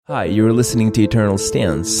Hi, you're listening to Eternal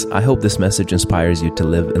Stance. I hope this message inspires you to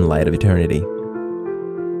live in light of eternity.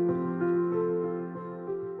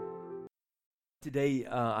 Today,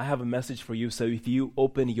 I have a message for you. So if you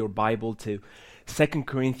open your Bible to 2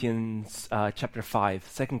 Corinthians chapter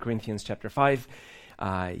 5, 2 Corinthians chapter 5,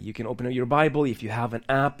 you can open up your Bible. If you have an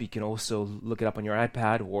app, you can also look it up on your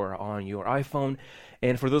iPad or on your iPhone.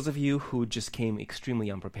 And for those of you who just came extremely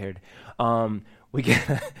unprepared, we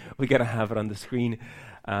gotta have it on the screen.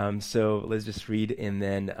 So let's just read and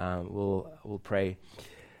then we'll pray.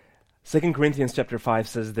 2 Corinthians chapter 5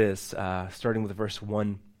 says this, starting with verse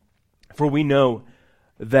 1. For we know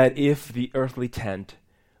that if the earthly tent,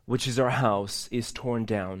 which is our house, is torn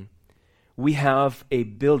down, we have a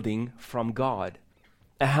building from God,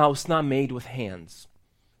 a house not made with hands,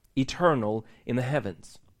 eternal in the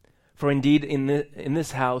heavens. For indeed in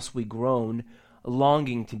this house we groan,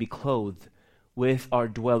 longing to be clothed with our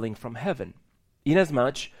dwelling from heaven.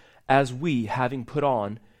 Inasmuch as we, having put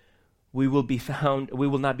on, we will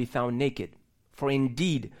not be found naked. For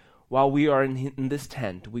indeed, while we are in this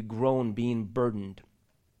tent, we groan, being burdened,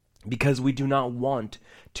 because we do not want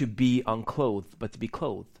to be unclothed, but to be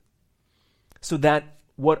clothed, so that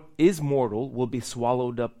what is mortal will be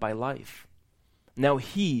swallowed up by life. Now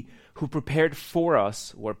he who prepared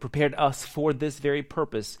us for this very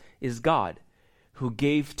purpose is God, who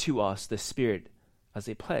gave to us the Spirit as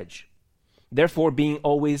a pledge. Therefore, being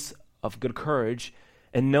always of good courage,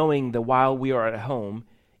 and knowing that while we are at home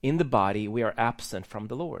in the body, we are absent from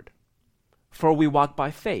the Lord. For we walk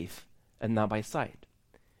by faith, and not by sight.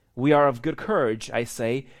 We are of good courage, I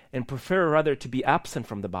say, and prefer rather to be absent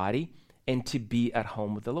from the body, and to be at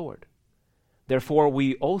home with the Lord. Therefore,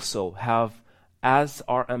 we also have as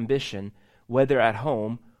our ambition, whether at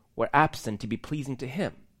home or absent, to be pleasing to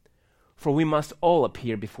Him. For we must all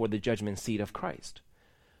appear before the judgment seat of Christ,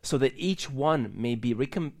 so that each one may be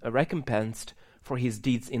recompensed for his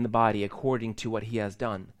deeds in the body according to what he has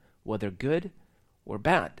done, whether good or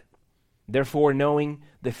bad. Therefore, knowing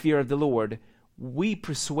the fear of the Lord, we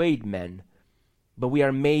persuade men, but we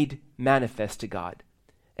are made manifest to God.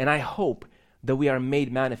 And I hope that we are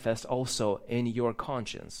made manifest also in your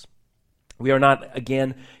conscience. We are not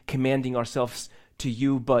again commanding ourselves to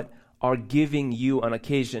you, but are giving you an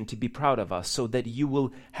occasion to be proud of us, so that you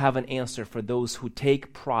will have an answer for those who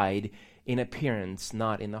take pride in appearance,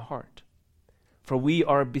 not in the heart. For we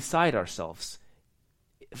are beside ourselves.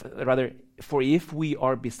 For if we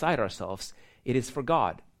are beside ourselves, it is for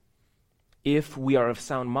God. If we are of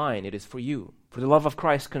sound mind, it is for you. For the love of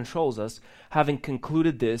Christ controls us, having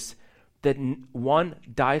concluded this, that one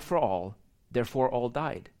died for all, therefore all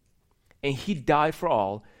died. And He died for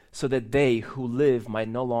all, so that they who live might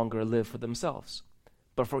no longer live for themselves,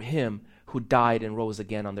 but for Him who died and rose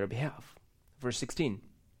again on their behalf. Verse 16.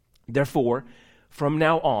 Therefore, from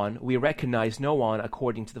now on, we recognize no one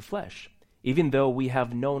according to the flesh, even though we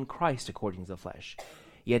have known Christ according to the flesh.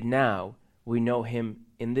 Yet now we know Him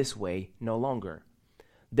in this way no longer.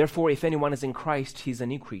 Therefore, if anyone is in Christ, he is a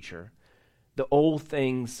new creature. The old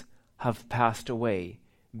things have passed away.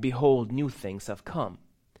 Behold, new things have come.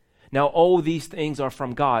 Now all these things are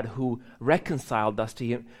from God, who reconciled us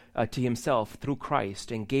to Himself through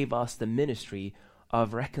Christ and gave us the ministry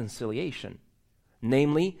of reconciliation.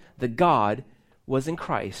 Namely, the God was in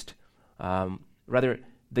Christ, the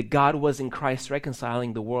God was in Christ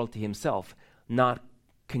reconciling the world to Himself, not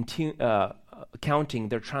counting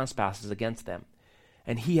their trespasses against them.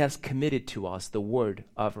 And He has committed to us the word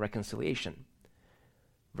of reconciliation.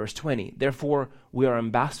 Verse 20, therefore we are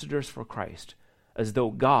ambassadors for Christ, as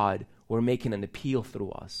though God were making an appeal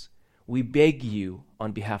through us. We beg you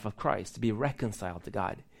on behalf of Christ to be reconciled to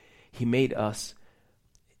God. He made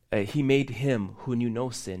Him who knew no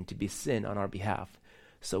sin to be sin on our behalf,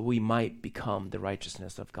 so we might become the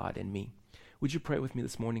righteousness of God in me. Would you pray with me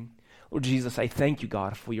this morning? Lord Jesus, I thank you,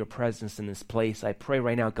 God, for your presence in this place. I pray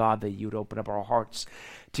right now, God, that you would open up our hearts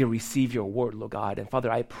to receive your word, Lord God. And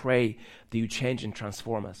Father, I pray that you change and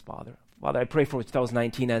transform us, Father. Father, I pray for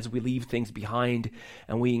 2019 as we leave things behind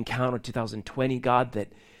and we encounter 2020, God,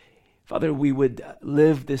 that, Father, we would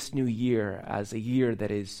live this new year as a year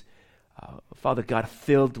that is, Father God,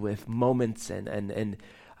 filled with moments and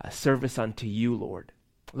service unto you, Lord.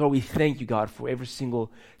 Lord, we thank you, God, for every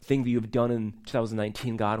single thing that you've done in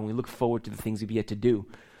 2019, God, and we look forward to the things you've yet to do.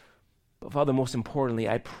 But Father, most importantly,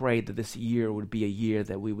 I pray that this year would be a year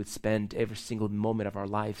that we would spend every single moment of our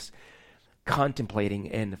lives contemplating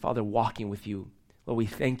and, Father, walking with you. Lord, we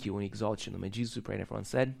thank you and we exalt you. In the name of Jesus we pray, and everyone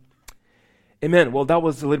said, Amen. Well, that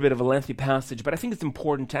was a little bit of a lengthy passage, but I think it's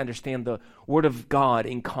important to understand the Word of God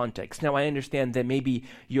in context. Now, I understand that maybe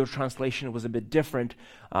your translation was a bit different.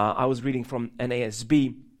 I was reading from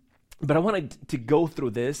NASB, But I wanted to go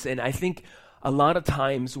through this, and I think a lot of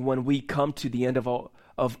times when we come to the end of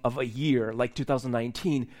a year like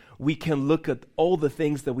 2019, we can look at all the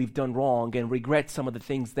things that we've done wrong and regret some of the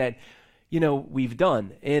things that we've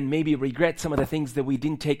done, and maybe regret some of the things that we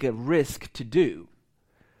didn't take a risk to do.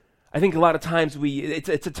 I think a lot of times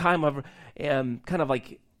it's a time of kind of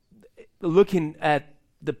like looking at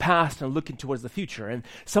the past and looking towards the future. And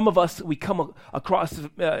some of us, we come across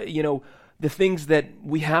the things that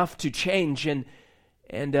we have to change, and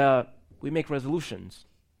we make resolutions.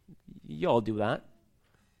 You all do that,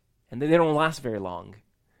 and they don't last very long.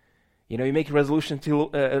 You make resolutions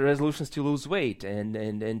to lose weight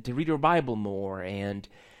and to read your Bible more, and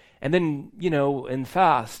then and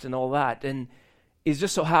fast and all that. And it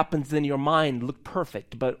just so happens then your mind looked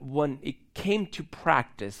perfect, but when it came to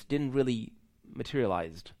practice, didn't really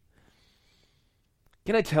materialize.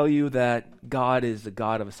 Can I tell you that God is a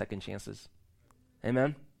God of second chances?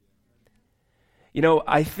 Amen?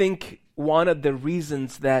 I think one of the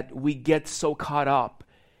reasons that we get so caught up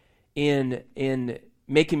in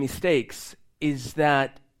making mistakes is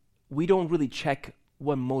that we don't really check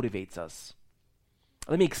what motivates us.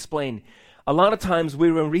 Let me explain. A lot of times we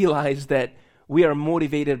don't realize that we are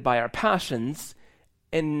motivated by our passions,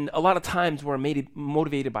 and a lot of times we're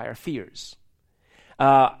motivated by our fears.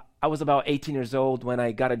 I was about 18 years old when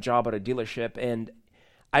I got a job at a dealership, and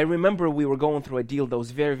I remember we were going through a deal that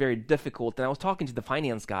was very, very difficult, and I was talking to the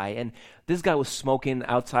finance guy, and this guy was smoking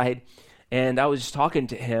outside, and I was just talking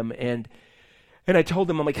to him, and I told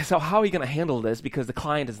him, I'm like, so how are you going to handle this? Because the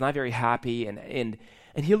client is not very happy, and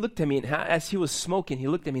he looked at me, and as he was smoking, he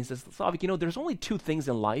looked at me and says, Slavik, there's only two things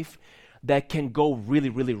in life that can go really,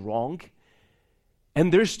 really wrong,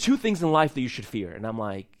 and there's two things in life that you should fear. And I'm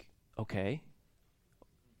like, okay.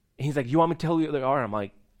 And he's like, you want me to tell you what they are? I'm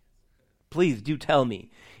like, please do tell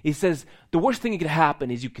me. He says, the worst thing that could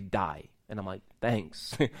happen is you could die. And I'm like,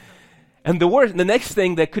 thanks. And the next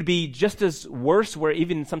thing that could be just as worse, or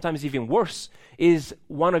even sometimes even worse, is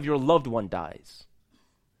one of your loved one dies.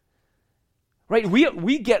 Right?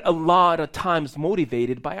 We get a lot of times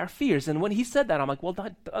motivated by our fears. And when he said that, I'm like, well,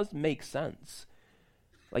 that does make sense.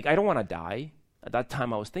 Like, I don't want to die. At that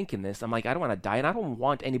time I was thinking this. I'm like, I don't want to die, and I don't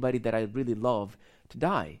want anybody that I really love to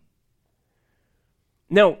die.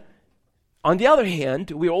 Now, on the other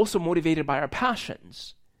hand, we're also motivated by our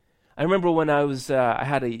passions. I remember when I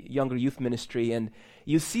had a younger youth ministry, and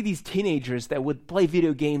you see these teenagers that would play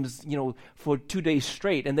video games, for 2 days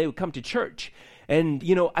straight, and they would come to church. And,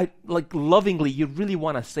 I like lovingly, you really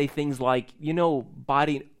want to say things like,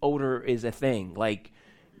 body odor is a thing. Like,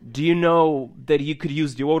 do you know that you could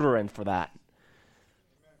use deodorant for that?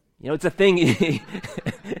 It's a thing,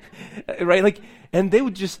 right? Like, and they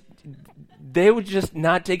would just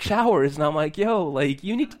not take showers. And I'm like,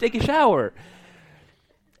 you need to take a shower.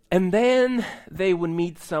 And then they would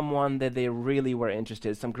meet someone that they really were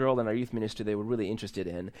interested, some girl in our youth ministry they were really interested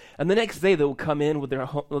in. And the next day they would come in with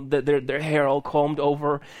their hair all combed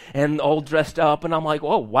over and all dressed up. And I'm like,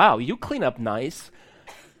 oh, wow, you clean up nice.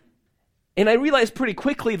 And I realized pretty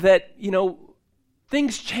quickly that,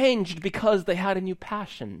 things changed because they had a new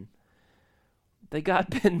passion. They got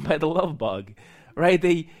bitten by the love bug, right?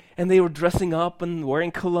 They were dressing up and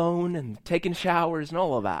wearing cologne and taking showers and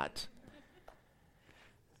all of that.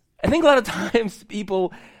 I think a lot of times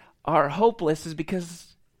people are hopeless is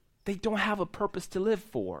because they don't have a purpose to live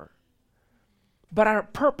for. But our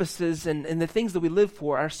purposes and the things that we live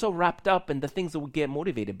for are so wrapped up in the things that we get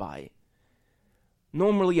motivated by.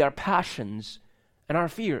 Normally our passions and our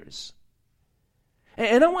fears.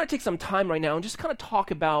 And I want to take some time right now and just kind of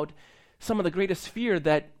talk about some of the greatest fear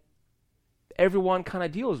that everyone kind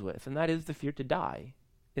of deals with, and that is the fear to die.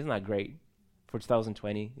 Isn't that great? For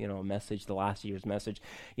 2020, message, the last year's message.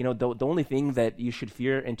 The only thing that you should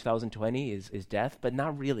fear in 2020 is death, but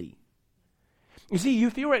not really. You see,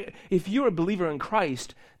 if you're a believer in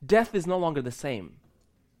Christ, death is no longer the same.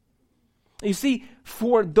 You see,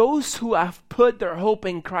 for those who have put their hope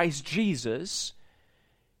in Christ Jesus,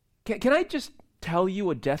 can I just tell you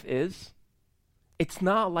what death is? It's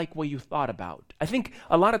not like what you thought about. I think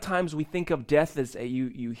a lot of times we think of death as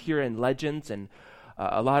you hear in legends and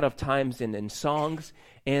a lot of times in songs,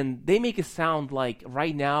 and they make it sound like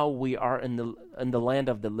right now we are in the land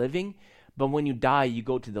of the living, but when you die, you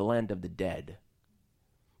go to the land of the dead.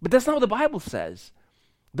 But that's not what the Bible says.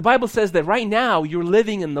 The Bible says that right now you're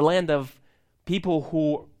living in the land of people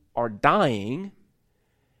who are dying,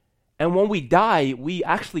 and when we die, we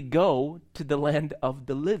actually go to the land of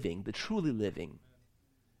the living, the truly living.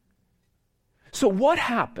 So what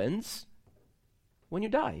happens when you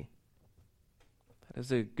die? That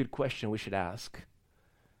is a good question we should ask.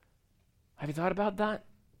 Have you thought about that?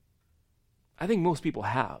 I think most people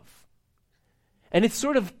have. And it's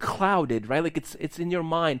sort of clouded, right? Like it's in your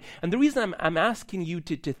mind. And the reason I'm asking you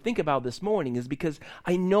to think about this morning is because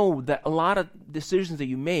I know that a lot of decisions that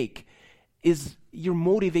you make is you're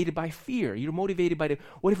motivated by fear. You're motivated by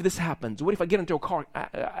what if this happens? What if I get into a car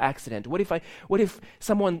accident? What if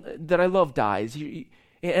someone that I love dies? And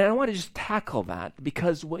I want to just tackle that,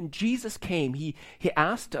 because when Jesus came, he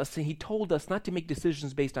asked us and he told us not to make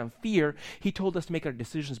decisions based on fear. He told us to make our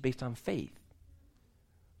decisions based on faith,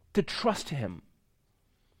 to trust him.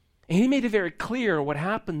 And he made it very clear what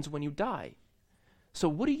happens when you die. So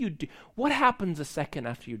what do you do? What happens a second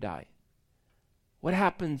after you die? What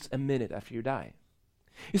happens a minute after you die?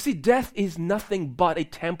 You see, death is nothing but a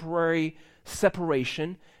temporary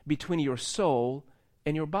separation between your soul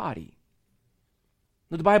and your body.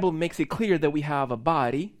 Now, the Bible makes it clear that we have a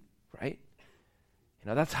body, right?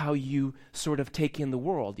 That's how you sort of take in the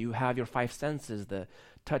world. You have your five senses: the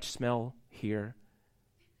touch, smell, hear,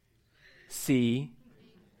 see,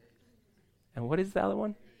 and what is the other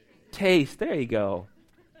one? Taste. There you go.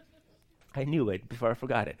 I knew it before I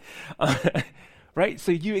forgot it. Right?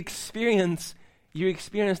 So you experience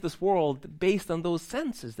this world based on those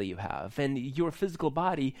senses that you have, and your physical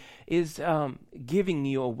body is giving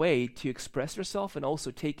you a way to express yourself and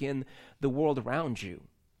also take in the world around you.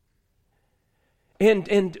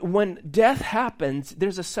 And when death happens,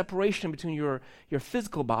 there's a separation between your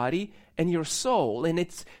physical body and your soul, and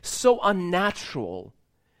it's so unnatural.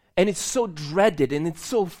 And it's so dreaded and it's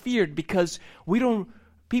so feared because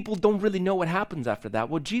people don't really know what happens after that.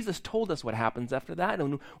 Well, Jesus told us what happens after that.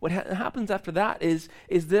 And what happens after that is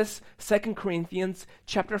this 2 Corinthians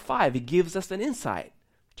chapter 5. It gives us an insight.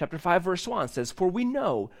 Chapter 5 verse 1 says, "For we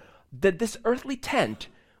know that this earthly tent,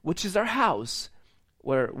 which is our house,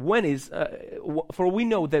 for we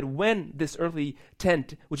know that when this earthly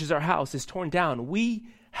tent, which is our house, is torn down, we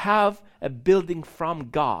have a building from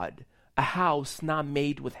God, a house not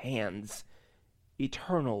made with hands,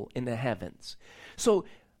 eternal in the heavens." So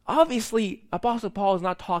obviously, Apostle Paul is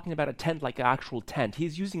not talking about a tent like an actual tent.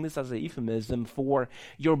 He's using this as a euphemism for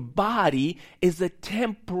your body is a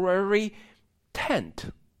temporary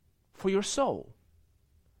tent for your soul.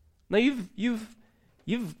 Now you've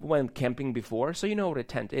went camping before, so you know what a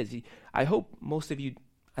tent is. I think most of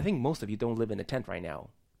you don't live in a tent right now.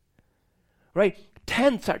 Right?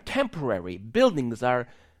 Tents are temporary. Buildings are,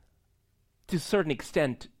 to a certain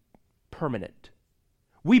extent, permanent.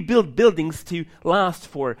 We build buildings to last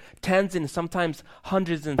for tens and sometimes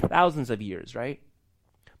hundreds and thousands of years, right?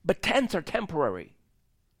 But tents are temporary,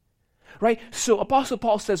 right? So Apostle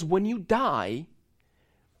Paul says when you die,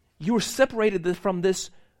 you're separated from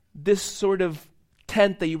this sort of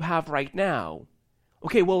tent that you have right now.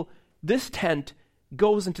 Okay, well, this tent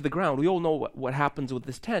goes into the ground. We all know what happens with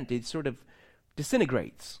this tent. It sort of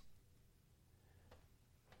disintegrates.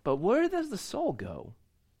 But where does the soul go?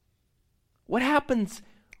 What happens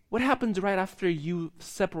right after you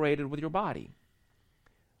separated with your body?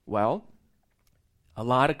 Well, a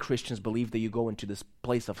lot of Christians believe that you go into this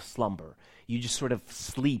place of slumber. You just sort of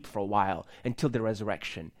sleep for a while until the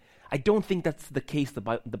resurrection. I don't think that's the case the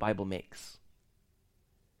Bible makes.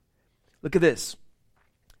 Look at this.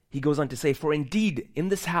 He goes on to say, "For indeed in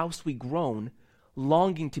this house we groan,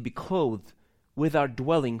 longing to be clothed with our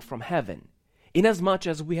dwelling from heaven, inasmuch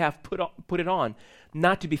as we have put it on,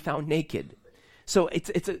 not to be found naked." So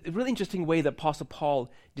it's a really interesting way that Apostle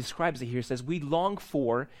Paul describes it here. He says we long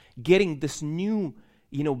for getting this new,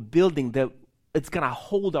 building that it's going to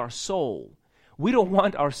hold our soul. We don't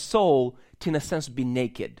want our soul to, in a sense, be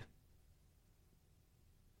naked.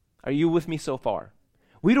 Are you with me so far?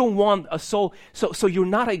 We don't want a soul. So you're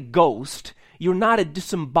not a ghost. You're not a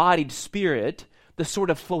disembodied spirit that sort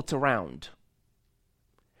of floats around.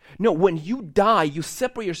 No, when you die, you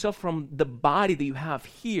separate yourself from the body that you have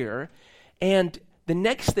here. And the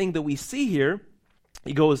next thing that we see here,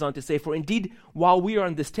 he goes on to say, "For indeed, while we are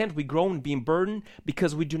in this tent, we groan, being burdened,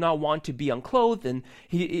 because we do not want to be unclothed,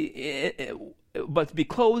 but to be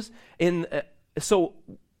clothed. So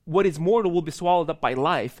what is mortal will be swallowed up by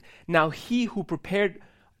life. Now he who prepared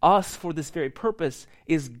us for this very purpose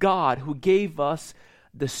is God, who gave us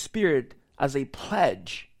the Spirit as a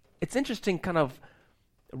pledge." It's interesting kind of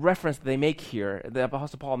reference that they make here, the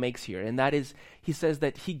Apostle Paul makes here, and that is, he says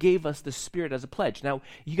that he gave us the Spirit as a pledge. Now,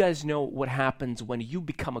 you guys know what happens when you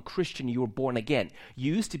become a Christian, you were born again.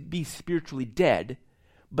 You used to be spiritually dead,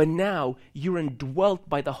 but now you're indwelt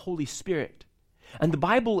by the Holy Spirit. And the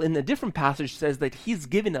Bible in a different passage says that he's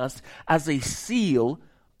given us as a seal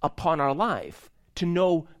upon our life to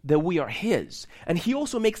know that we are his. And he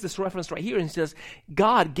also makes this reference right here and says,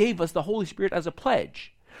 God gave us the Holy Spirit as a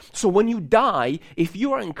pledge. So when you die, if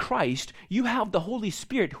you are in Christ, you have the Holy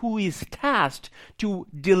Spirit who is tasked to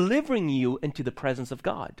delivering you into the presence of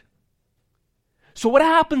God. So what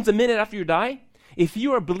happens a minute after you die? If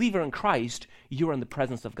you are a believer in Christ, you are in the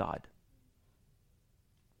presence of God.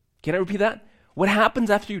 Can I repeat that? What happens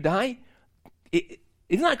after you die? Isn't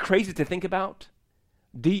that crazy to think about?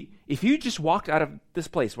 If you just walked out of this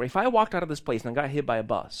place, or if I walked out of this place and I got hit by a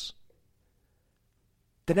bus,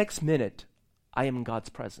 the next minute, I am in God's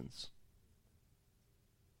presence.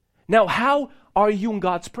 Now, how are you in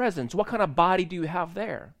God's presence? What kind of body do you have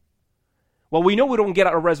there? Well, we know we don't get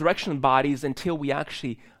our resurrection bodies until we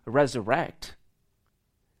actually resurrect.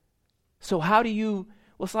 So how do you,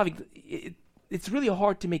 well, Slavik, it's really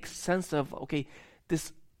hard to make sense of, okay,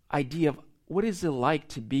 this idea of what is it like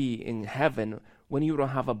to be in heaven when you don't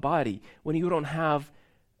have a body, when you don't have,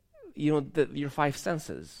 your five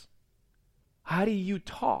senses. How do you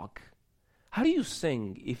talk? How do you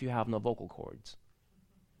sing if you have no vocal cords?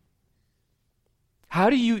 How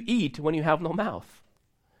do you eat when you have no mouth?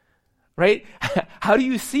 Right? How do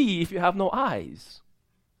you see if you have no eyes?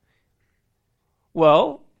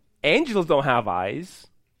 Well, angels don't have eyes.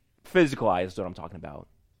 Physical eyes is what I'm talking about.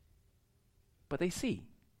 But they see.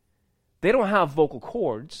 They don't have vocal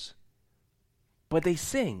cords, but they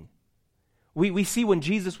sing. We see when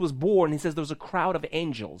Jesus was born, he says there was a crowd of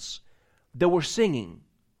angels that were singing.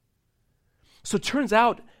 So it turns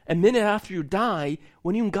out, a minute after you die,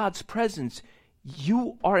 when you're in God's presence,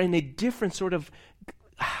 you are in a different sort of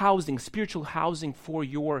housing, spiritual housing for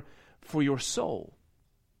your soul.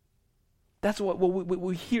 That's what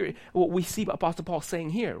we hear, what we see Apostle Paul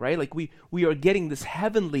saying here, right? Like we are getting this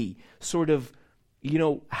heavenly sort of,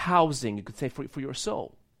 housing, you could say, for your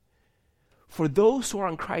soul. For those who are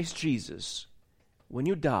in Christ Jesus, when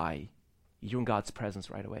you die, you're in God's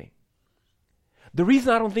presence right away. The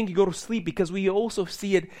reason I don't think you go to sleep, because we also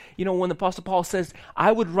see it, when the Apostle Paul says,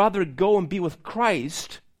 I would rather go and be with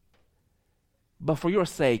Christ, but for your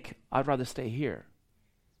sake, I'd rather stay here.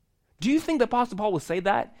 Do you think the Apostle Paul would say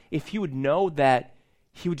that if he would know that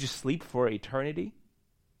he would just sleep for eternity?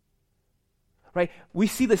 Right? We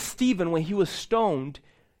see that Stephen, when he was stoned,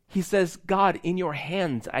 he says, God, in your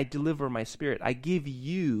hands I deliver my spirit. I give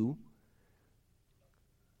you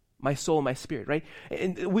my soul and my spirit, right?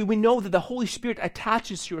 And we know that the Holy Spirit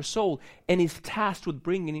attaches to your soul and is tasked with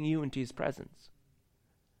bringing you into his presence.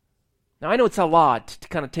 Now, I know it's a lot to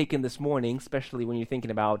kind of take in this morning, especially when you're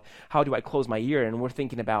thinking about how do I close my year, and we're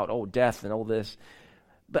thinking about, death and all this.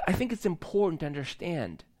 But I think it's important to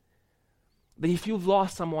understand that if you've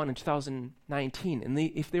lost someone in 2019, and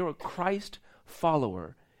if they're a Christ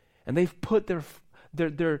follower, and they've put their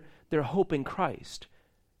hope in Christ,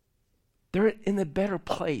 they're in a better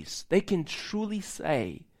place. We can truly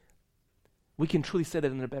say that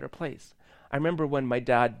in a better place. I remember when my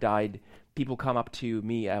dad died, people come up to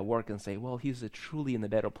me at work and say, well, he's truly in a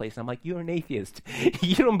better place. I'm like, you're an atheist.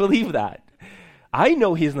 You don't believe that. I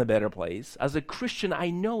know he's in a better place. As a Christian, I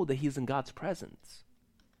know that he's in God's presence.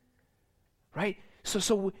 Right?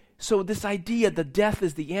 So this idea that death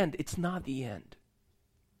is the end, it's not the end.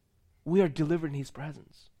 We are delivered in his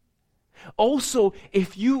presence. Also,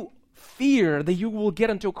 if you fear that you will get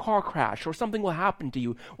into a car crash or something will happen to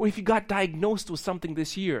you, or if you got diagnosed with something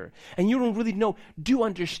this year and you don't really know, do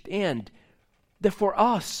understand that for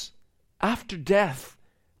us, after death,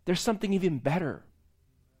 there's something even better.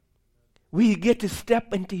 We get to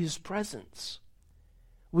step into his presence.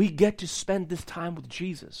 We get to spend this time with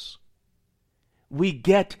Jesus. We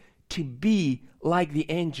get to be like the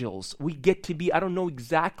angels. We get to be, I don't know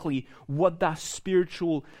exactly what that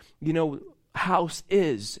spiritual, house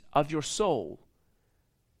is of your soul.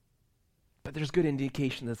 But there's good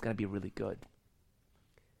indication that's going to be really good.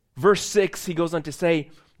 Verse 6, he goes on to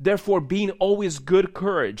say, therefore being always good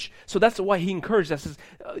courage. So that's why he encouraged us,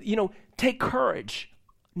 take courage,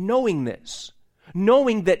 knowing this.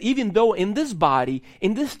 Knowing that even though in this body,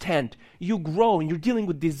 in this tent, you grow and you're dealing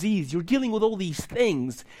with disease, you're dealing with all these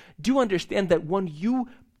things, do understand that when you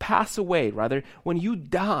pass away, when you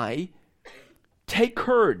die, take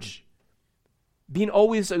courage. Being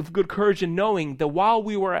always of good courage and knowing that while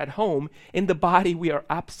we were at home, in the body we are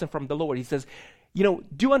absent from the Lord. He says,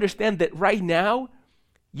 do understand that right now,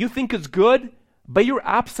 you think it's good, but you're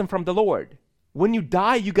absent from the Lord. When you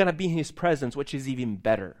die, you're going to be in his presence, which is even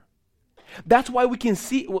better. That's why we can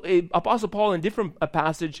see Apostle Paul in a different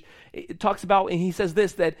passage talks about, and he says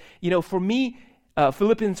this, that, for me,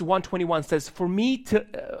 Philippians 1:21 says,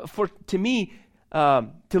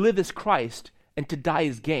 to live is Christ and to die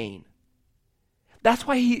is gain. That's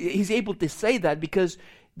why he's able to say that, because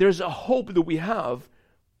there's a hope that we have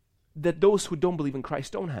that those who don't believe in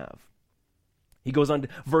Christ don't have. He goes on to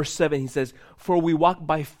verse 7, he says, "For we walk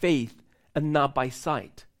by faith and not by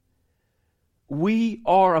sight. We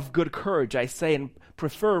are of good courage, I say, and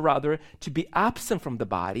prefer rather to be absent from the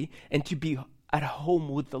body and to be at home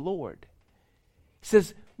with the Lord." He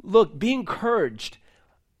says, look, be encouraged.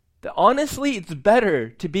 Honestly, it's better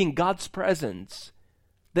to be in God's presence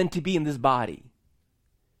than to be in this body.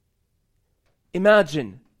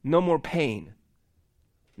 Imagine no more pain,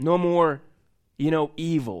 no more,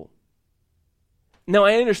 evil. Now,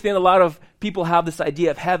 I understand a lot of people have this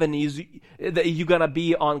idea of heaven that you're going to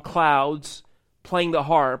be on clouds playing the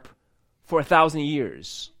harp for 1,000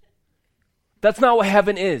 years. That's not what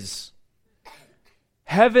heaven is.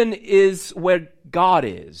 Heaven is where God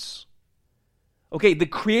is. Okay, the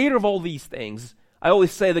creator of all these things, I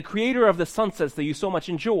always say the creator of the sunsets that you so much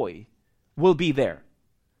enjoy will be there.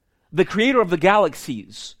 The creator of the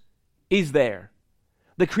galaxies is there.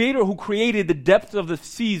 The creator who created the depths of the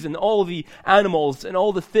seas and all the animals and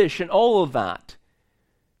all the fish and all of that.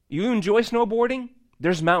 You enjoy snowboarding?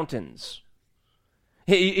 There's mountains.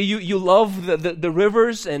 You love the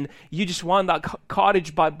rivers and you just want that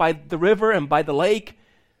cottage by the river and by the lake.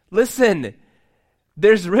 Listen,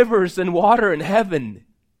 there's rivers and water in heaven.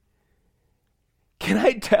 Can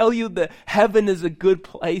I tell you that heaven is a good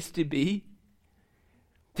place to be?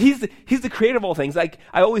 He's the creator of all things. Like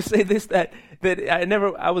I always say this, that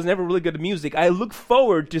I was never really good at music. I look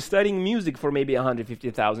forward to studying music for maybe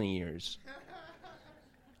 150,000 years.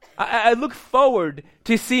 I look forward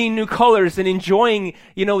to seeing new colors and enjoying,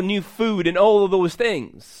 new food and all of those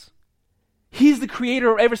things. He's the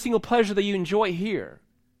creator of every single pleasure that you enjoy here.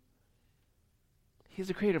 He's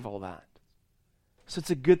the creator of all that. So it's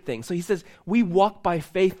a good thing. So he says, we walk by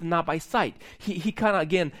faith and not by sight. He kind of,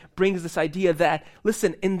 again, brings this idea that,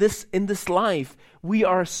 listen, in this life, we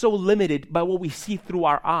are so limited by what we see through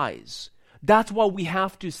our eyes. That's why we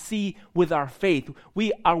have to see with our faith.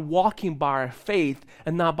 We are walking by our faith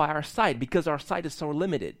and not by our sight because our sight is so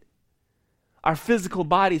limited. Our physical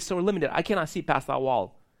body is so limited. I cannot see past that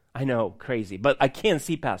wall. I know, crazy, but I can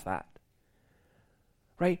see past that.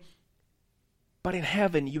 Right? But in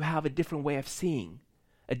heaven, you have a different way of seeing,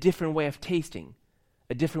 a different way of tasting,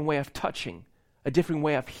 a different way of touching, a different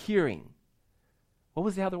way of hearing. What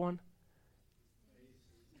was the other one?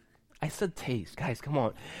 I said taste. Guys, come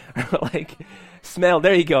on. Like, smell.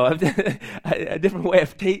 There you go. A different way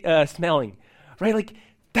of smelling. Right? Like,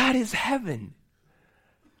 that is heaven.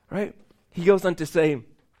 Right? He goes on to say,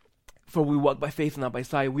 "For we walk by faith and not by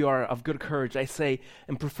sight. We are of good courage, I say,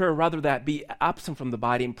 and prefer rather that be absent from the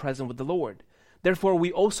body and present with the Lord. Therefore,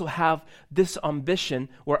 we also have this ambition,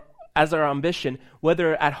 or as our ambition,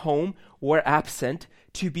 whether at home or absent,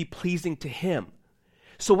 to be pleasing to Him."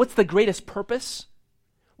 So what's the greatest purpose?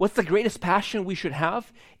 What's the greatest passion we should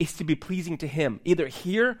have? Is to be pleasing to Him, either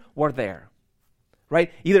here or there.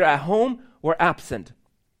 Right? Either at home or absent.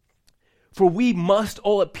 "For we must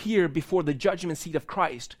all appear before the judgment seat of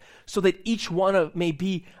Christ, so that each one may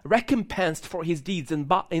be recompensed for his deeds in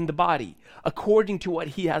the body, according to what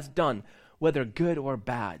he has done, whether good or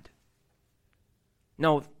bad."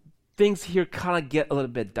 Now, things here kind of get a little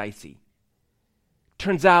bit dicey.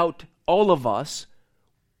 Turns out, all of us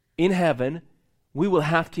in heaven, we will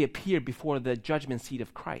have to appear before the judgment seat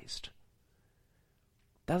of Christ.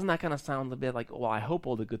 Doesn't that kind of sound a bit like, well, I hope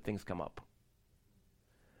all the good things come up?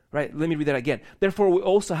 Right? Let me read that again. "Therefore, we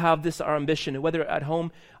also have this our ambition, whether at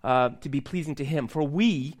home, to be pleasing to Him. For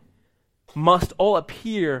we must all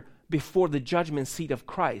appear before the judgment seat of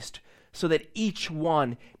Christ, so that each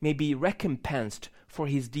one may be recompensed for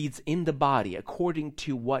his deeds in the body, according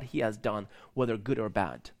to what he has done, whether good or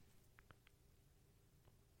bad."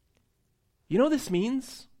 You know what this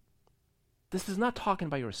means? This is not talking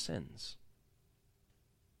about your sins.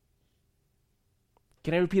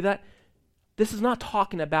 Can I repeat that? This is not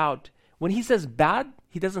talking about, when he says bad,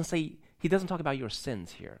 he doesn't talk about your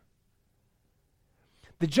sins here.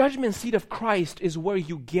 The judgment seat of Christ is where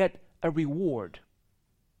you get a reward.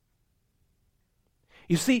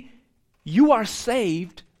 You see, you are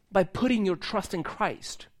saved by putting your trust in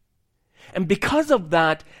Christ. And because of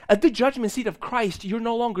that, at the judgment seat of Christ, you're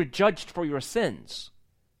no longer judged for your sins.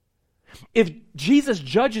 If Jesus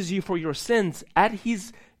judges you for your sins at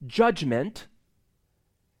His judgment,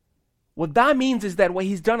 what that means is that what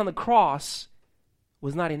He's done on the cross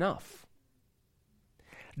was not enough.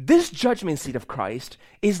 This judgment seat of Christ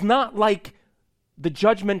is not like the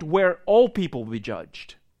judgment where all people will be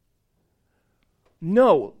judged.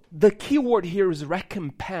 No, the key word here is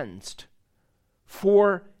recompensed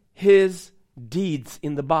for His deeds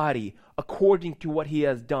in the body according to what He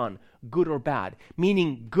has done, good or bad.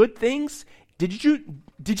 Meaning good things. Did you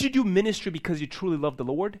do ministry because you truly love the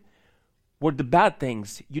Lord? were the bad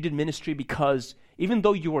things. You did ministry because even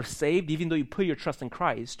though you were saved, even though you put your trust in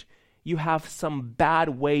Christ, you have some bad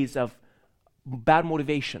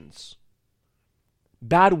motivations,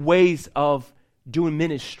 bad ways of doing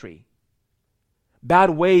ministry, bad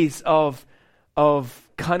ways of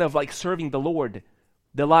kind of like serving the Lord.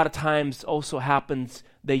 That a lot of times also happens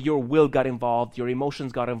that your will got involved, your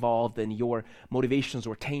emotions got involved, and your motivations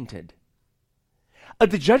were tainted.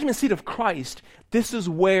 At the judgment seat of Christ, this is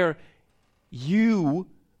where you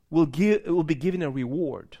will be given a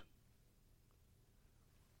reward.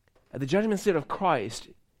 At the judgment seat of Christ,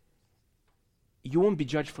 you won't be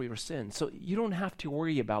judged for your sins. So you don't have to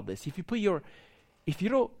worry about this. If you put your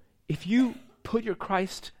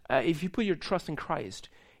trust in Christ,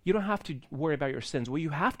 you don't have to worry about your sins. What you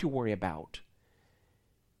have to worry about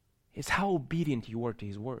is how obedient you were to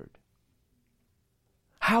His word.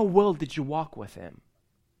 How well did you walk with Him?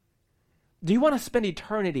 Do you want to spend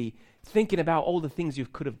eternity thinking about all the things you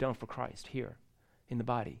could have done for Christ here in the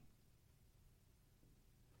body?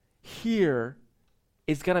 Here,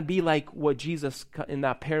 it's going to be like what Jesus in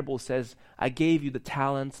that parable says, I gave you the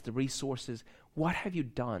talents, the resources. What have you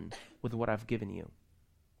done with what I've given you?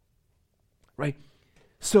 Right?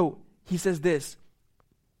 So, he says this,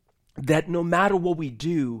 that no matter what we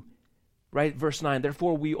do, right, verse 9,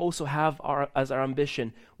 therefore we also have as our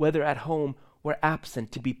ambition, whether at home or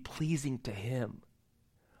absent, to be pleasing to Him.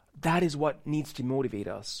 That is what needs to motivate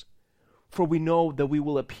us. For we know that we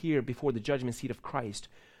will appear before the judgment seat of Christ.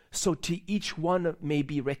 So to each one may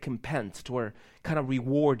be recompensed or kind of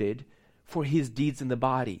rewarded for his deeds in the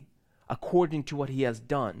body, according to what he has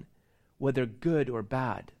done, whether good or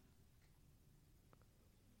bad.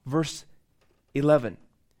 Verse 11,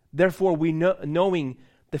 therefore we knowing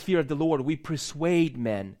the fear of the Lord, we persuade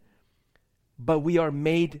men, but we are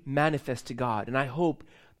made manifest to God. And I hope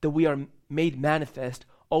that we are made manifest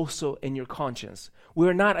also in your conscience. We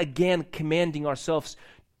are not again commanding ourselves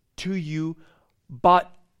to you,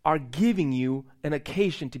 but are giving you an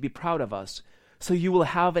occasion to be proud of us. So you will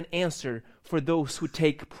have an answer for those who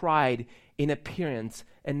take pride in appearance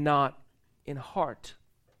and not in heart.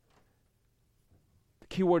 The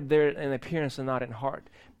key word there, in appearance and not in heart.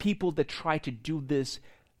 People that try to do this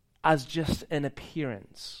as just an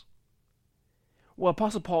appearance. What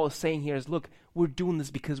Apostle Paul is saying here is, look, we're doing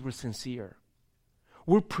this because we're sincere.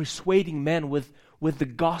 We're persuading men with the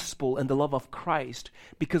gospel and the love of Christ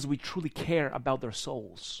because we truly care about their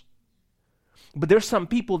souls. But there's some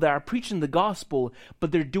people that are preaching the gospel,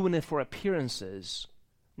 but they're doing it for appearances,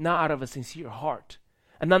 not out of a sincere heart.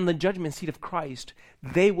 And on the judgment seat of Christ,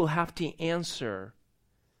 they will have to answer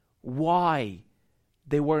why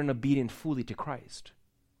they weren't obedient fully to Christ.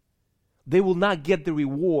 They will not get the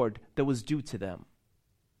reward that was due to them.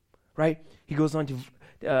 Right? He goes on to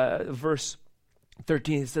verse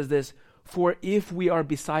 13. He says this, for if we are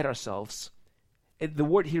beside ourselves, the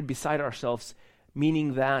word here beside ourselves,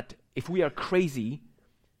 meaning that if we are crazy,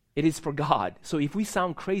 it is for God. So if we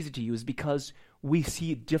sound crazy to you, it's because we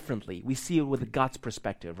see it differently. We see it with God's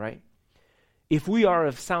perspective, right? If we are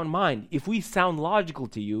of sound mind, if we sound logical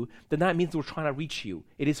to you, then that means we're trying to reach you.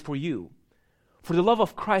 It is for you. For the love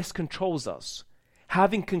of Christ controls us,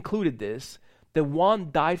 having concluded this, that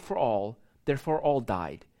one died for all, therefore all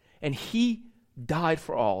died. And he died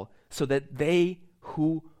for all, so that they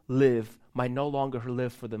who live might no longer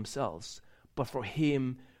live for themselves, but for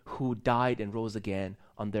him who died and rose again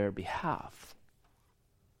on their behalf.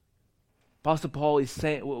 What Apostle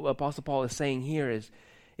Paul is saying here is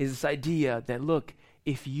this idea that, look,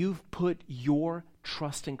 if you've put your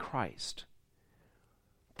trust in Christ,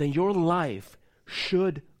 then your life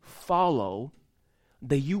should follow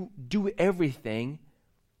that you do everything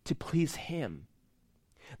to please him.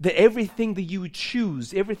 That everything that you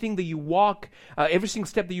choose, everything that you walk, every single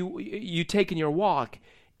step that you take in your walk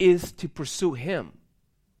is to pursue him.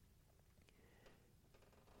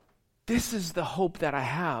 This is the hope that I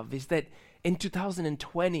have, is that in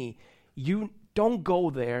 2020, you don't go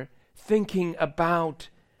there thinking about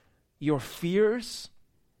your fears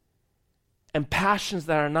and passions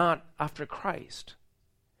that are not after Christ.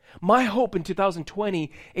 My hope in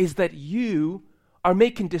 2020 is that you are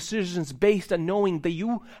making decisions based on knowing that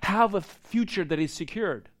you have a future that is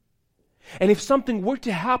secured. And if something were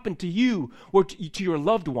to happen to you or to your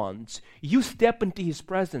loved ones, you step into his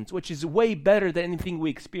presence, which is way better than anything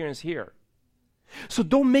we experience here. So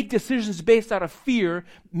don't make decisions based out of fear.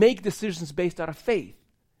 Make decisions based out of faith.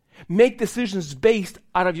 Make decisions based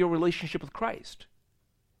out of your relationship with Christ.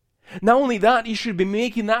 Not only that, you should be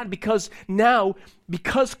making that because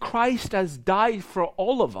Christ has died for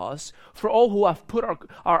all of us, for all who have put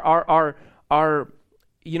our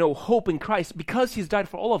hope in Christ, because he's died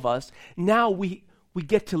for all of us, now we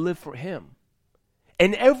get to live for him.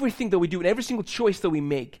 And everything that we do, and every single choice that we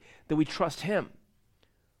make, that we trust him.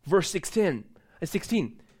 Verse 16,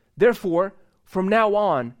 therefore, from now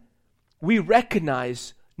on, we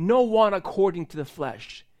recognize no one according to the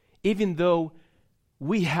flesh, even though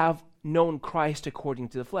we have known Christ according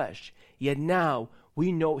to the flesh. Yet now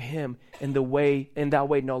we know him in that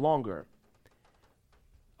way no longer.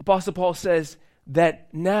 Apostle Paul says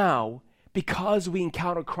that now, because we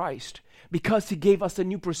encounter Christ, because he gave us a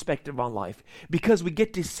new perspective on life, because we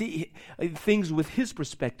get to see things with his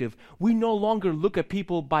perspective, we no longer look at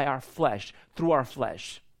people by our flesh, through our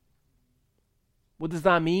flesh. What does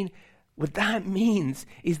that mean? What that means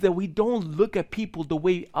is that we don't look at people the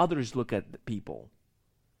way others look at people.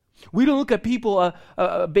 We don't look at people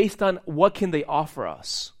based on what can they offer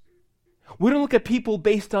us. We don't look at people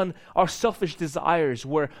based on our selfish desires,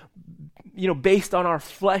 based on our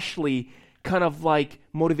fleshly kind of like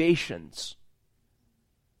motivations.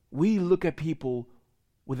 We look at people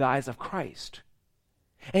with the eyes of Christ.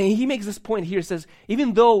 And he makes this point here, says,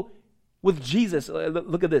 even though with Jesus,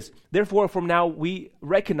 look at this, therefore from now we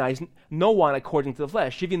recognize no one according to the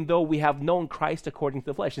flesh, even though we have known Christ according to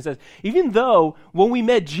the flesh. He says, even though when we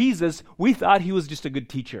met Jesus, we thought he was just a good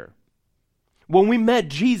teacher. When we met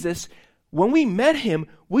Jesus, when we met him,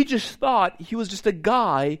 we just thought he was just a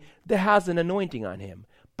guy that has an anointing on him.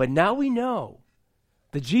 But now we know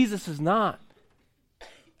that Jesus is not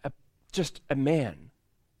just a man.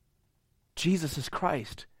 Jesus is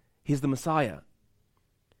Christ. He's the Messiah.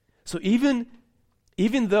 So even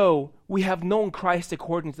though we have known Christ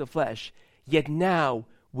according to the flesh, yet now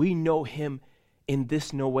we know him in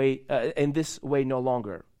this way no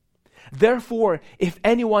longer. Therefore, if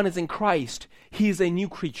anyone is in Christ, he is a new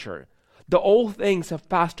creature. The old things have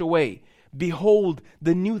passed away. Behold,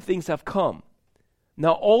 the new things have come.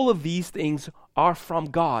 Now all of these things are from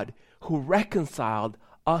God, who reconciled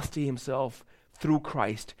us to himself through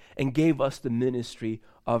Christ and gave us the ministry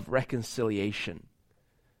of reconciliation.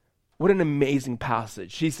 What an amazing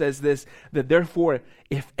passage. She says this, that therefore,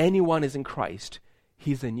 if anyone is in Christ,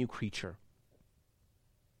 he's a new creature.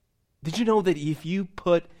 Did you know that if you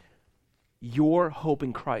put your hope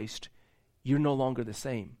in Christ, you're no longer the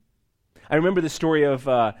same? I remember the story of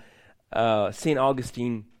St.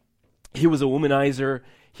 Augustine. He was a womanizer.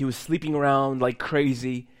 He was sleeping around like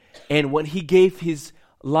crazy. And when he gave his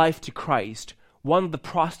life to Christ, one of the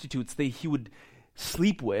prostitutes that he would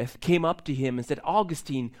sleep with came up to him and said,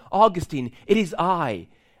 Augustine, it is I.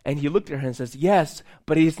 And he looked at her and says, yes,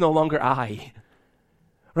 but it is no longer I.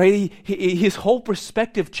 Right? His whole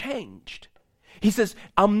perspective changed. He says,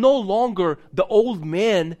 I'm no longer the old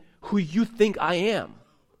man who you think I am.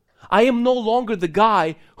 I am no longer the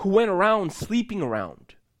guy who went around sleeping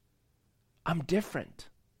around. I'm different.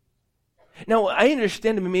 Now, I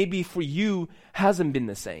understand maybe for you hasn't been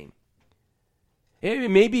the same.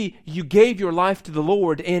 Maybe you gave your life to the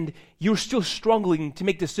Lord and you're still struggling to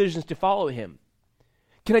make decisions to follow him.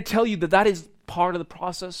 Can I tell you that is part of the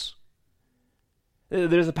process?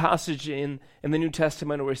 There's a passage in the New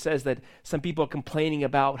Testament where it says that some people are complaining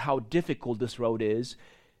about how difficult this road is.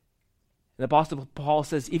 And the Apostle Paul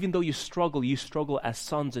says, even though you struggle as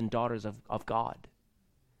sons and daughters of God.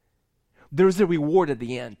 There's a reward at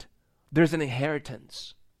the end. There's an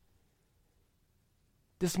inheritance.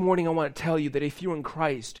 This morning I want to tell you that if you're in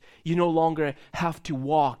Christ, you no longer have to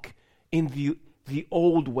walk in the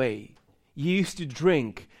old way. You used to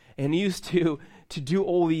drink and used to do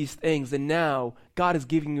all these things, and now God is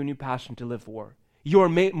giving you a new passion to live for. You are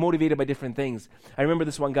motivated by different things. I remember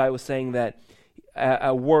this one guy was saying that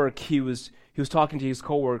at work he was talking to his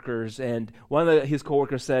coworkers, and one of his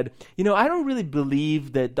coworkers said, I don't really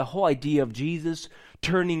believe that the whole idea of Jesus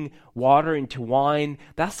turning water into wine,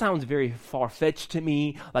 that sounds very far-fetched to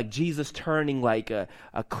me, like Jesus turning like a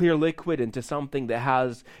clear liquid into something that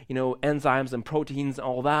has, enzymes and proteins and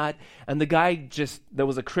all that. And the guy that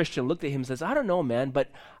was a Christian looked at him and says, I don't know, man, but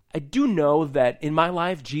I do know that in my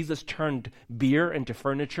life, Jesus turned beer into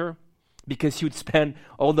furniture because he would spend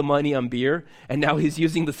all the money on beer, and now he's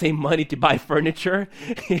using the same money to buy furniture.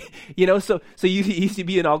 So he used to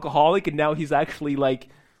be an alcoholic, and now he's actually like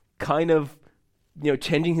kind of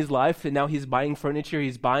changing his life, and now he's buying furniture,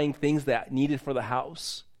 he's buying things that needed for the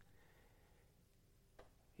house.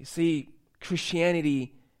 You see,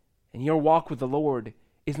 Christianity and your walk with the Lord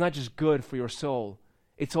is not just good for your soul,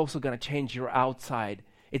 it's also going to change your outside.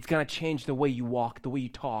 It's going to change the way you walk, the way you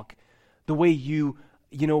talk, the way you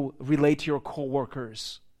relate to your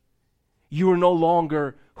coworkers. You are no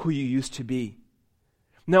longer who you used to be.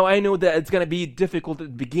 Now, I know that it's going to be difficult at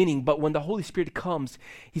the beginning, but when the Holy Spirit comes,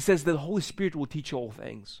 he says that the Holy Spirit will teach you all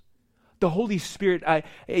things. The Holy Spirit,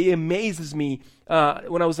 it amazes me.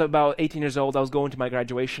 When I was about 18 years old, I was going to my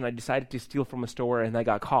graduation. I decided to steal from a store, and I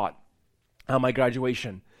got caught on my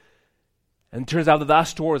graduation. And it turns out that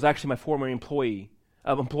store was actually my former employer.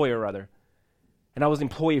 And I was an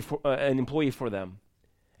employee for them.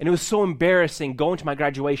 And it was so embarrassing going to my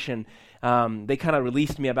graduation. They kind of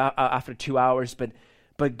released me after 2 hours,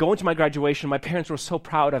 but going to my graduation, my parents were so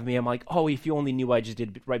proud of me. I'm like, oh, if you only knew what I just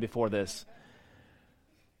did right before this.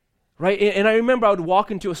 Right? And I remember I would walk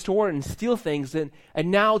into a store and steal things, and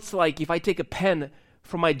now it's like if I take a pen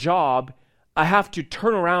from my job, I have to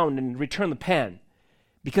turn around and return the pen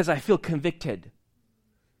because I feel convicted.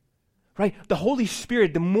 Right? The Holy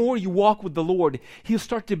Spirit, the more you walk with the Lord, He'll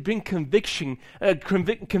start to bring conviction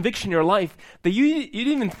in your life that you didn't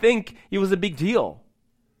even think it was a big deal.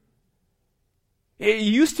 It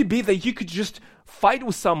used to be that you could just fight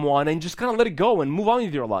with someone and just kind of let it go and move on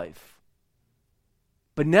with your life.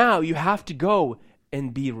 But now you have to go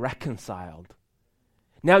and be reconciled.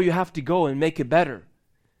 Now you have to go and make it better.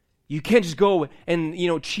 You can't just go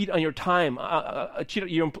and cheat on your time, cheat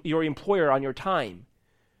your employer on your time,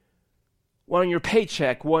 on your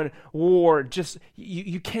paycheck, or just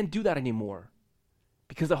you can't do that anymore,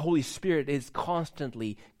 because the Holy Spirit is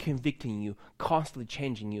constantly convicting you, constantly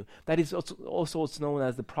changing you. That is also what's known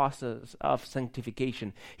as the process of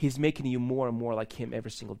sanctification. He's making you more and more like Him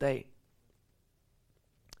every single day.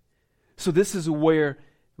 So this is where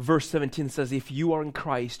verse 17 says, if you are in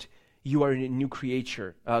Christ, you are a new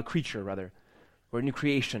creature, or a new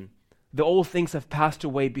creation. The old things have passed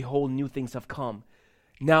away, behold, new things have come.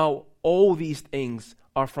 Now all these things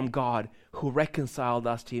are from God, who reconciled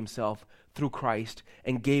us to Himself through Christ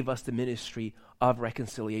and gave us the ministry of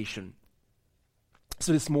reconciliation.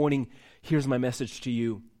 So this morning, here's my message to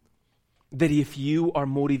you, that if you are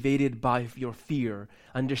motivated by your fear,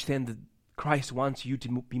 understand that Christ wants you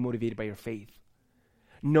to be motivated by your faith.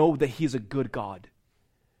 Know that He's a good God.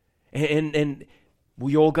 And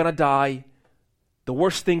we all gonna die. The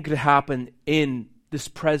worst thing could happen in this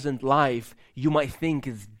present life, you might think,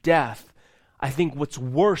 is death. I think what's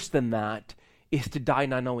worse than that is to die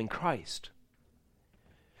not knowing Christ.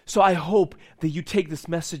 So I hope that you take this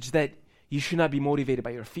message that you should not be motivated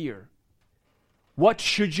by your fear. What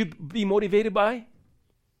should you be motivated by?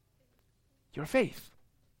 Your faith.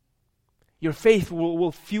 Your faith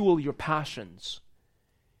will fuel your passions.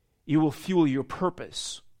 It will fuel your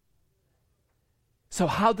purpose. So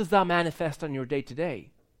how does that manifest on your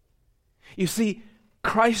day-to-day? You see,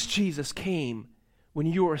 Christ Jesus came when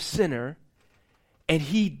you were a sinner, and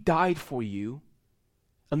He died for you.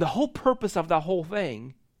 And the whole purpose of that whole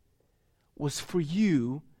thing was for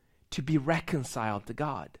you to be reconciled to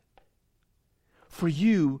God. For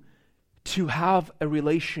you to have a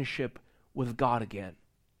relationship with God again.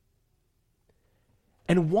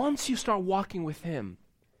 And once you start walking with Him,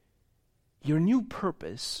 your new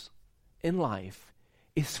purpose in life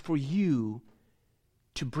is for you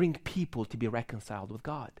to bring people to be reconciled with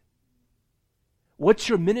God. What's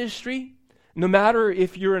your ministry? No matter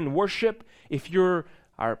if you're in worship, if you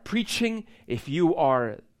are preaching, if you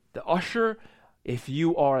are the usher, if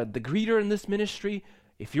you are the greeter in this ministry,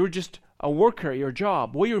 if you're just a worker at your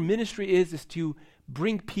job, what your ministry is to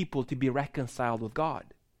bring people to be reconciled with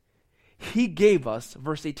God. He gave us,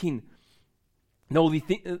 verse 18,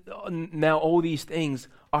 now all these things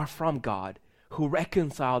are from God, who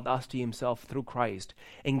reconciled us to Himself through Christ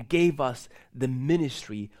and gave us the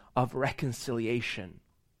ministry of reconciliation.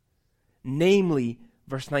 Namely,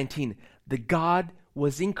 verse 19, the God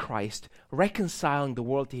was in Christ reconciling the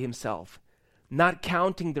world to Himself, not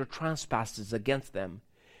counting their trespasses against them,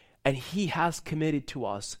 and He has committed to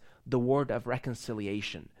us the word of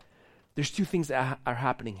reconciliation. There's two things that are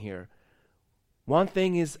happening here. One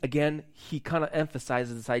thing is, again, he kind of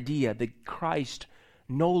emphasizes this idea that Christ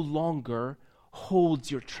no longer holds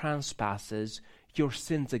your trespasses, your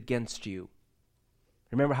sins against you.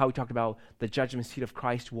 Remember how we talked about the judgment seat of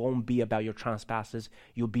Christ won't be about your trespasses.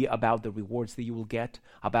 You'll be about the rewards that you will get,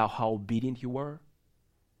 about how obedient you were.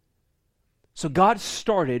 So God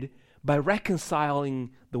started by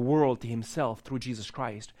reconciling the world to Himself through Jesus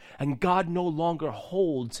Christ. And God no longer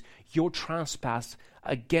holds your trespass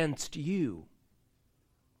against you.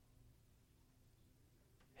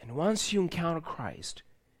 And once you encounter Christ,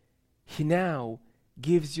 He now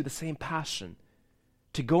gives you the same passion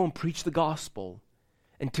to go and preach the gospel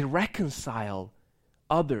and to reconcile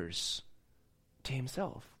others to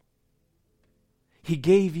Himself. He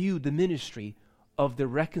gave you the ministry of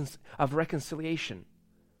reconciliation.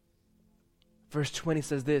 Verse 20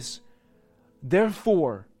 says this,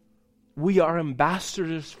 Therefore, we are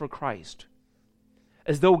ambassadors for Christ,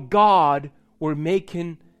 as though God were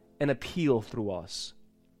making an appeal through us.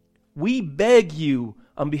 We beg you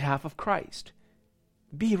on behalf of Christ,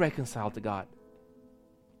 be reconciled to God.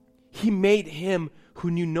 He made him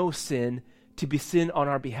who knew no sin to be sin on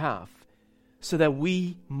our behalf, so that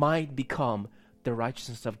we might become the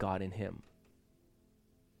righteousness of God in him.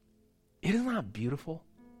 Isn't that beautiful?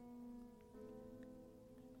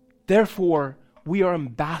 Therefore, we are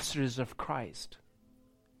ambassadors of Christ.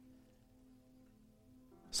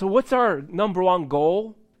 So what's our number one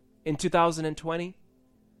goal in 2020?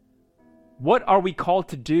 What are we called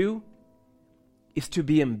to do? Is to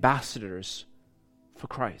be ambassadors for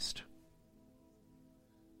Christ.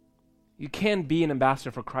 You can't be an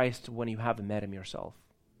ambassador for Christ when you haven't met him yourself.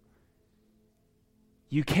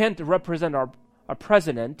 You can't represent our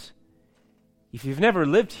president if you've never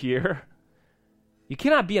lived here. You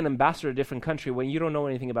cannot be an ambassador to a different country when you don't know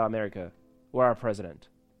anything about America or our president.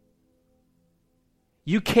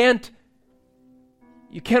 You can't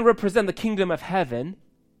represent the kingdom of heaven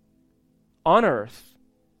on earth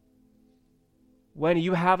when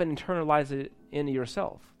you haven't internalized it in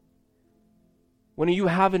yourself. When you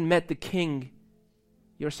haven't met the king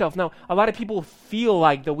yourself. Now, a lot of people feel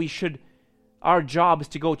like that our job is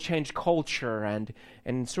to go change culture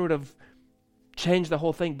and sort of change the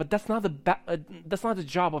whole thing, but that's not the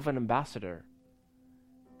job of an ambassador.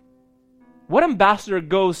 What ambassador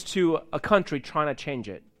goes to a country trying to change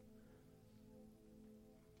it?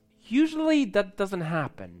 Usually that doesn't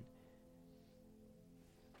happen.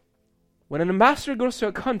 When an ambassador goes to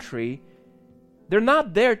a country, they're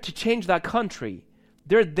not there to change that country.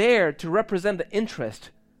 They're there to represent the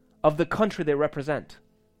interest of the country they represent.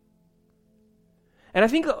 And I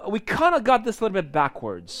think we kind of got this a little bit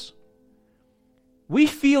backwards. We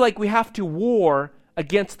feel like we have to war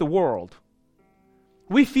against the world.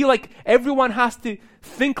 We feel like everyone has to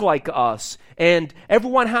think like us, and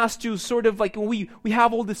everyone has to sort of like, we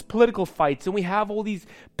have all these political fights, and we have all these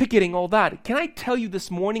picketing, all that. Can I tell you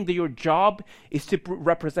this morning that your job is to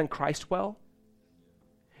represent Christ well?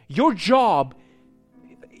 Your job,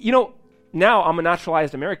 now I'm a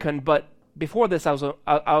naturalized American, but before this I was a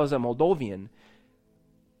Moldovan.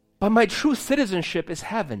 But my true citizenship is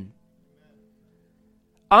heaven.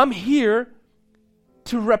 I'm here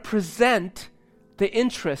to represent the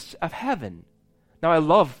interests of heaven. Now, I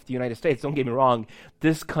love the United States, don't get me wrong.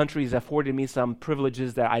 This country has afforded me some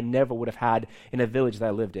privileges that I never would have had in a village that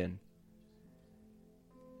I lived in.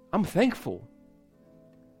 I'm thankful.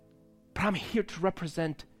 But I'm here to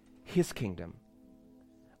represent his kingdom.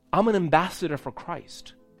 I'm an ambassador for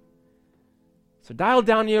Christ. So dial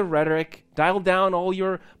down your rhetoric, dial down all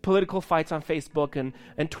your political fights on Facebook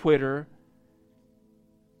and Twitter,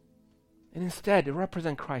 and instead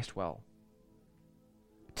represent Christ well.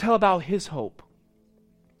 Tell about his hope,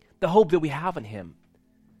 the hope that we have in him.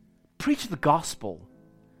 Preach the gospel.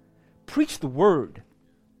 Preach the word.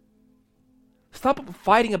 Stop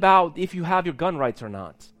fighting about if you have your gun rights or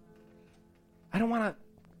not. I don't want to,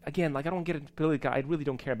 again, I don't get into political, I really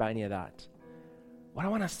don't care about any of that. What I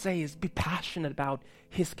want to say is be passionate about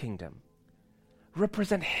his kingdom.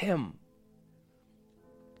 Represent him.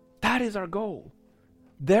 That is our goal.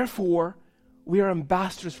 Therefore, we are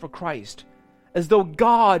ambassadors for Christ, as though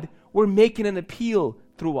God were making an appeal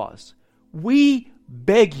through us. We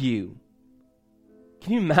beg you.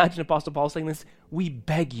 Can you imagine Apostle Paul saying this? We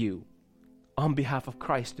beg you on behalf of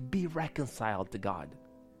Christ to be reconciled to God.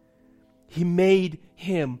 He made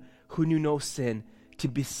him who knew no sin to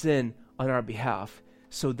be sin on our behalf,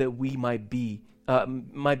 so that we might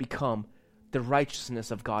become the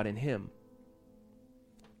righteousness of God in him.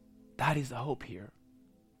 That is the hope here.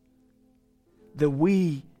 That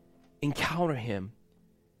we encounter him.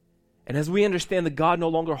 And as we understand that God no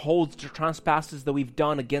longer holds the trespasses that we've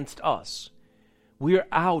done against us, we are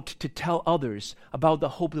out to tell others about the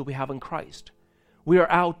hope that we have in Christ. We are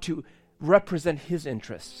out to represent his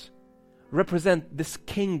interests, represent this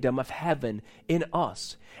kingdom of heaven in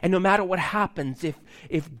us. And no matter what happens,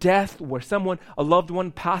 if death, where a loved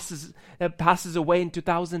one passes away in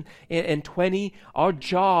 2020, our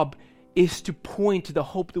job is to point to the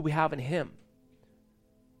hope that we have in him.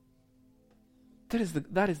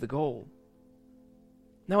 That is the goal.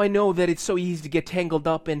 Now I know that it's so easy to get tangled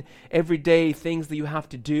up in everyday things that you have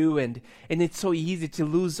to do, and it's so easy to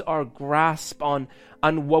lose our grasp on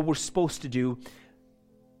what we're supposed to do.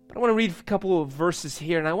 But I want to read a couple of verses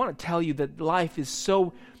here, and I want to tell you that life is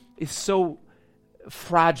so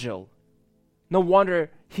fragile. No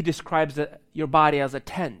wonder he describes your body as a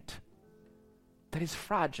tent that is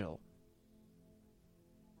fragile.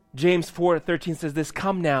 James 4:13 says this,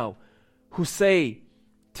 "Come now, who say,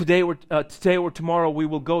 today or tomorrow we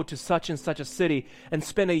will go to such and such a city and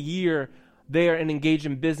spend a year there and engage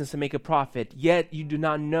in business and make a profit, yet you do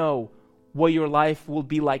not know what your life will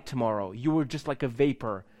be like tomorrow. You are just like a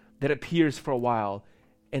vapor that appears for a while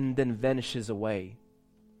and then vanishes away.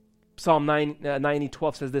 Psalm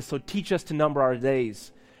 90:12 says this, so teach us to number our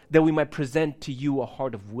days, that we might present to you a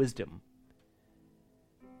heart of wisdom.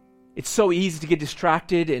 It's so easy to get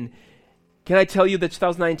distracted, and can I tell you that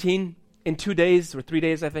 2019, in 2 days or 3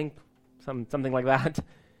 days, I think, something like that,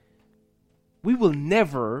 we will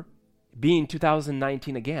never be in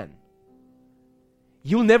 2019 again.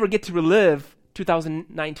 You'll never get to relive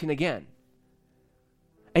 2019 again.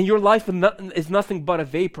 And your life is nothing but a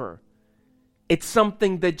vapor. It's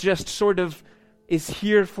something that just sort of is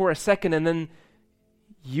here for a second, and then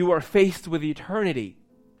you are faced with eternity.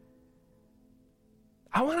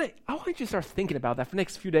 I want you to start thinking about that for the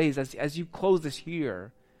next few days as you close this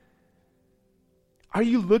year. Are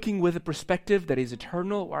you looking with a perspective that is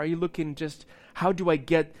eternal, or are you looking just, how do I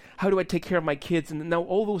take care of my kids? And now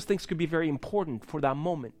all those things could be very important for that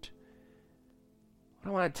moment.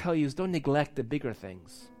 What I want to tell you is don't neglect the bigger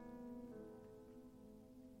things.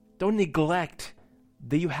 Don't neglect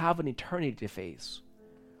that you have an eternity to face.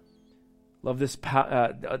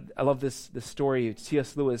 I love this story.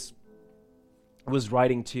 C.S. Lewis was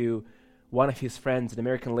writing to one of his friends, an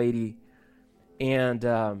American lady, and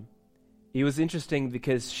it was interesting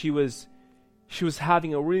because she was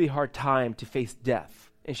having a really hard time to face death,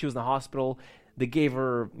 and she was in the hospital. They gave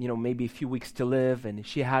her, maybe a few weeks to live, and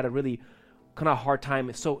she had a really kind of hard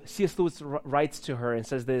time. So C.S. Lewis writes to her and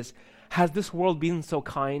says this, has this world been so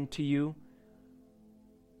kind to you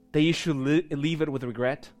that you should leave it with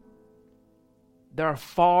regret? There are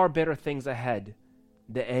far better things ahead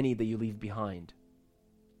than any that you leave behind.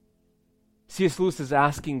 C.S. Lewis is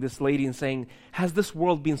asking this lady and saying, has this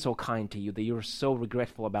world been so kind to you that you're so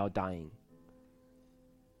regretful about dying?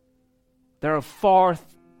 There are far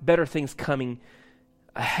better things coming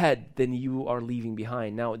ahead than you are leaving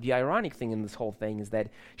behind. Now, the ironic thing in this whole thing is that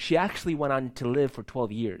she actually went on to live for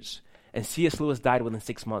 12 years, and C.S. Lewis died within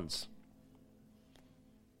 6 months.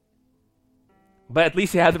 But at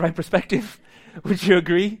least he had the right perspective. Would you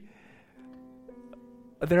agree?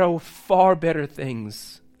 There are far better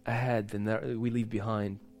things ahead than we leave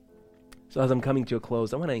behind. So as I'm coming to a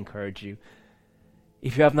close, I want to encourage you.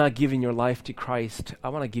 If you have not given your life to Christ, I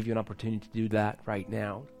want to give you an opportunity to do that right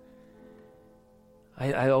now.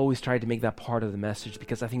 I always try to make that part of the message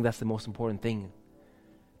because I think that's the most important thing.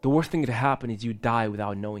 The worst thing to happen is you die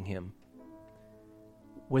without knowing Him,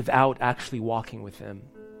 without actually walking with Him.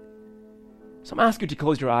 So I'm asking you to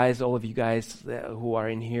close your eyes, all of you guys who are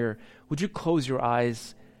in here. Would you close your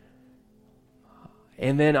eyes?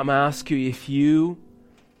 And then I'm asking you, if you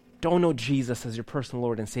don't know Jesus as your personal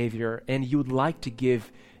Lord and Savior, and you would like to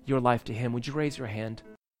give your life to Him, would you raise your hand?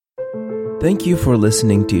 Thank you for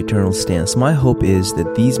listening to Eternal Stance. My hope is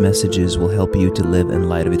that these messages will help you to live in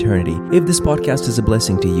light of eternity. If this podcast is a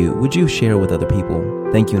blessing to you, would you share with other people?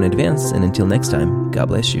 Thank you in advance, and until next time, God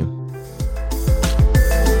bless you.